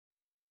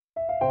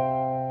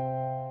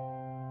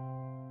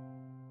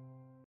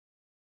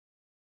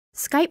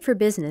Skype for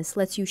Business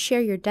lets you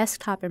share your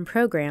desktop and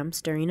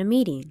programs during a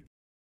meeting.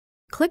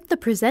 Click the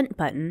Present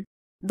button,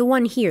 the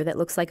one here that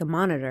looks like a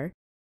monitor,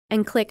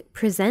 and click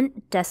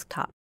Present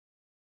Desktop.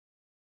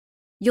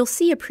 You'll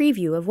see a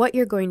preview of what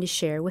you're going to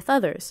share with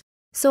others,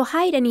 so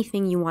hide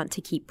anything you want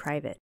to keep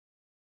private.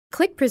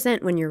 Click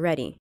Present when you're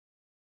ready.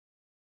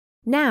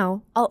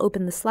 Now, I'll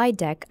open the slide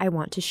deck I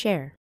want to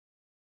share.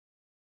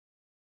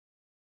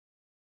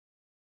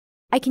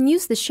 I can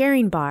use the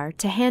sharing bar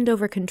to hand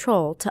over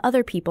control to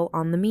other people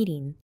on the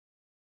meeting.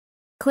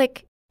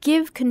 Click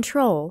Give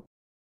Control,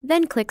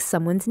 then click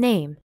someone's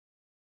name.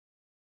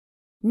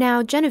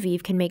 Now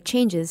Genevieve can make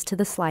changes to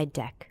the slide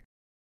deck.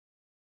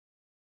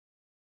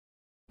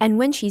 And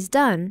when she's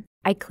done,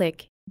 I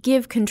click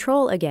Give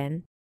Control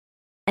again,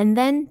 and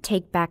then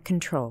take back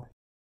control.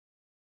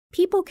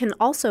 People can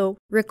also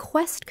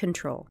request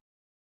control.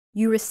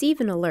 You receive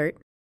an alert,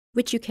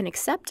 which you can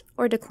accept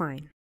or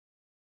decline.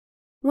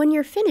 When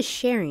you're finished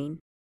sharing,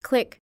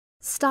 click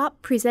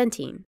Stop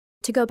Presenting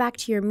to go back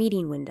to your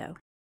meeting window.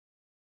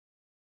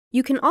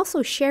 You can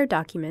also share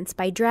documents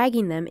by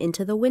dragging them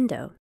into the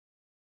window.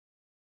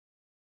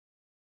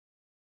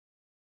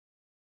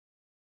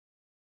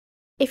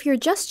 If you're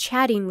just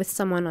chatting with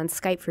someone on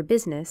Skype for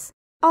Business,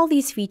 all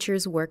these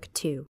features work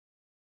too.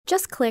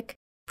 Just click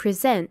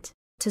Present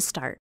to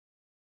start.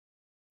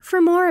 For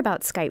more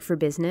about Skype for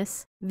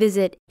Business,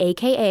 visit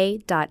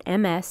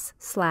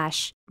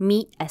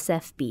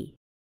aka.ms/meetsfb.